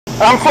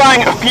I'm flying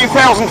a few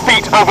thousand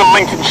feet over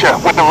Lincolnshire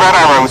with the Red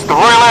Arrows, the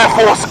Royal Air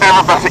Force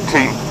aerobatic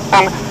team.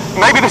 And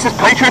maybe this is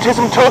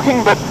patriotism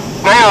talking, but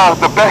they are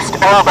the best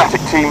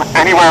aerobatic team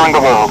anywhere in the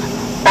world.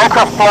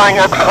 Aircraft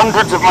flying at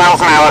hundreds of miles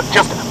an hour,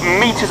 just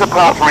meters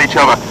apart from each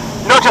other.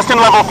 Not just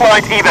in level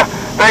flight either.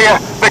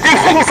 They do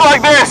things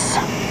like this.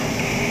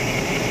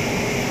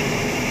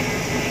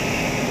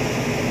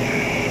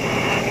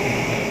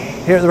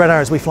 Here at the Red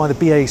Arrows we fly the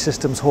BAE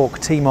Systems Hawk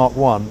T Mark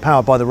 1,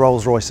 powered by the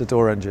Rolls-Royce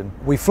Adore engine.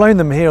 We've flown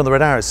them here on the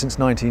Red Arrows since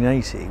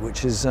 1980,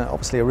 which is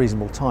obviously a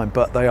reasonable time,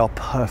 but they are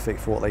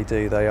perfect for what they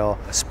do. They are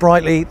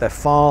sprightly, they're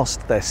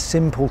fast, they're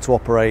simple to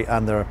operate,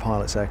 and they're a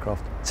pilot's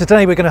aircraft. So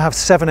today we're going to have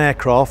 7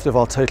 aircraft of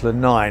our total of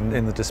 9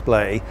 in the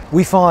display.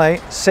 We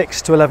fly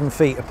 6 to 11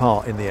 feet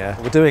apart in the air.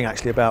 We're doing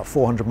actually about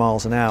 400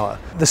 miles an hour.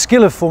 The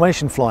skill of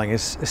formation flying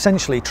is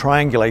essentially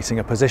triangulating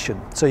a position.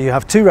 So you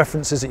have 2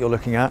 references that you're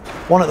looking at,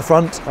 one at the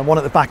front and one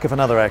at the back of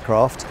another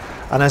aircraft.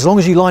 And as long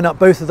as you line up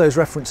both of those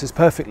references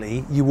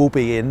perfectly, you will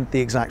be in the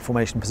exact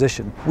formation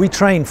position. We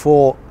train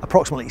for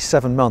approximately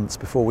 7 months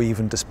before we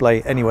even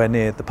display anywhere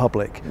near the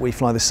public. We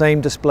fly the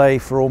same display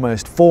for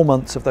almost 4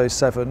 months of those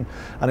 7,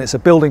 and it's a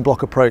building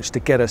block approach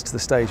to get us to the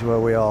stage where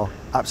we are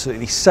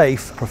absolutely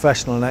safe,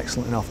 professional and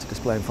excellent enough to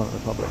display in front of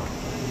the public.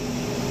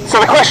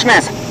 So the question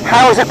is,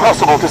 how is it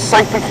possible to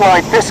safely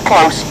fly this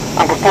close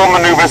and perform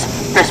manoeuvres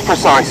this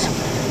precise?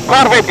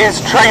 Part of it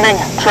is training,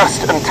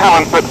 trust and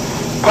talent, but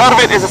part of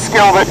it is a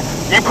skill that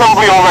you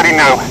probably already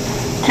know.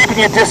 Keeping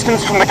your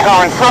distance from the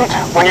car in front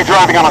when you're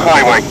driving on a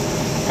highway.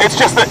 It's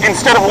just that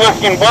instead of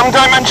working in 1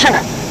 dimension,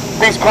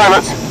 these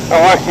pilots are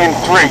working in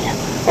 3.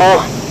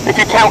 Or, if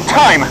you count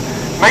time,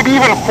 maybe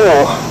even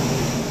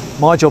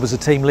 4. My job as a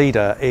team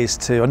leader is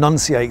to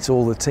enunciate to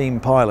all the team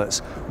pilots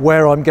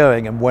where I'm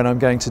going and when I'm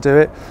going to do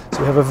it.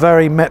 So we have a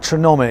very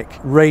metronomic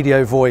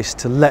radio voice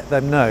to let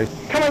them know.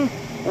 Coming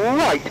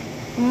right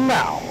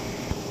now.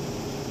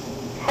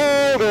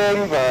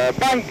 Holding the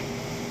bank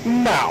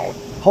now.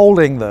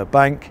 Holding the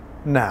bank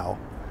now.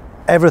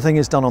 Everything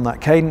is done on that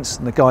cadence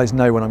and the guys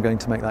know when I'm going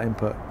to make that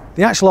input.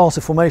 The actual art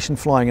of formation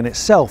flying in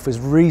itself is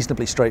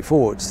reasonably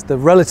straightforward. The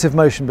relative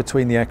motion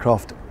between the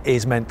aircraft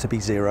is meant to be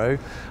 0,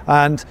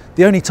 and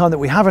the only time that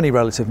we have any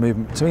relative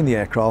movement between the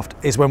aircraft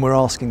is when we're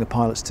asking the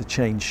pilots to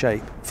change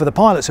shape. For the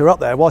pilots who are up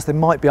there, whilst they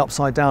might be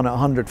upside down at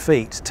 100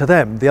 feet, to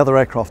them the other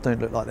aircraft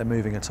don't look like they're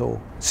moving at all.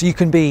 So you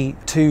can be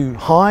too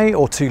high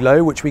or too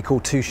low, which we call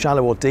too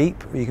shallow or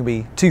deep. You can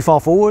be too far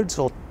forwards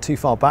or too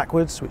far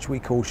backwards, which we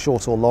call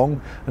short or long.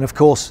 And of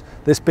course,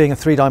 this being a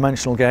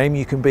 3-dimensional game,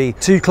 you can be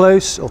too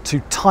close or too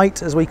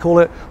tight, as we call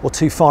it, or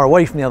too far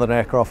away from the other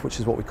aircraft, which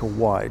is what we call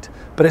wide.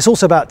 But it's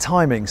also about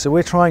timing. So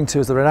we're trying to,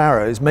 as the Red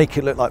Arrows, make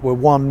it look like we're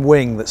one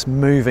wing that's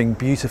moving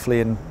beautifully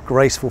in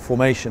graceful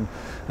formation.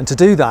 And to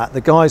do that,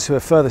 the guys who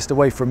are furthest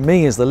away from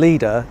me as the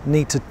leader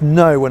need to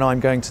know when I'm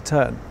going to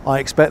turn. I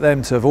expect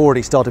them to have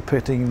already started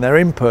putting their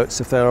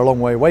inputs if they're a long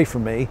way away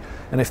from me,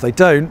 and if they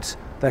don't,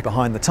 they're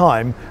behind the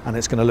time and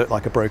it's going to look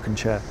like a broken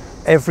chair.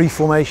 Every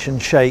formation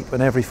shape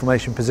and every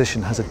formation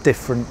position has a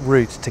different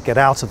route to get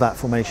out of that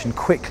formation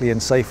quickly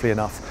and safely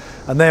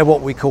enough. And they're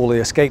what we call the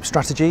escape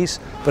strategies,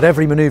 but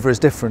every manoeuvre is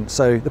different.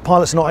 So the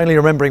pilot's not only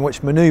remembering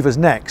which manoeuvre's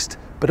next,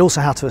 but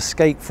also how to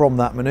escape from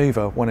that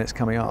manoeuvre when it's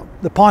coming up.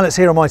 The pilots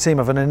here on my team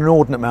have an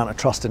inordinate amount of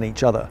trust in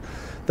each other.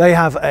 They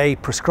have a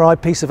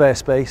prescribed piece of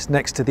airspace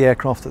next to the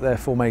aircraft that they're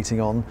formating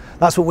on.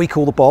 That's what we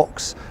call the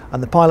box,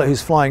 and the pilot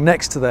who's flying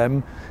next to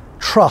them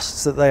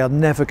trusts that they are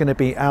never going to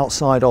be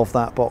outside of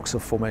that box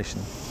of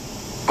formation.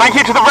 Thank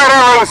you to the Red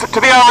Arrows, to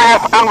the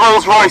RAF and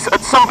Rolls-Royce.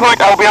 At some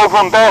point I'll be over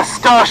on their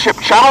Starship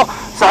channel,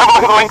 so have a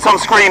look at the links on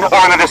screen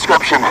or in the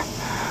description.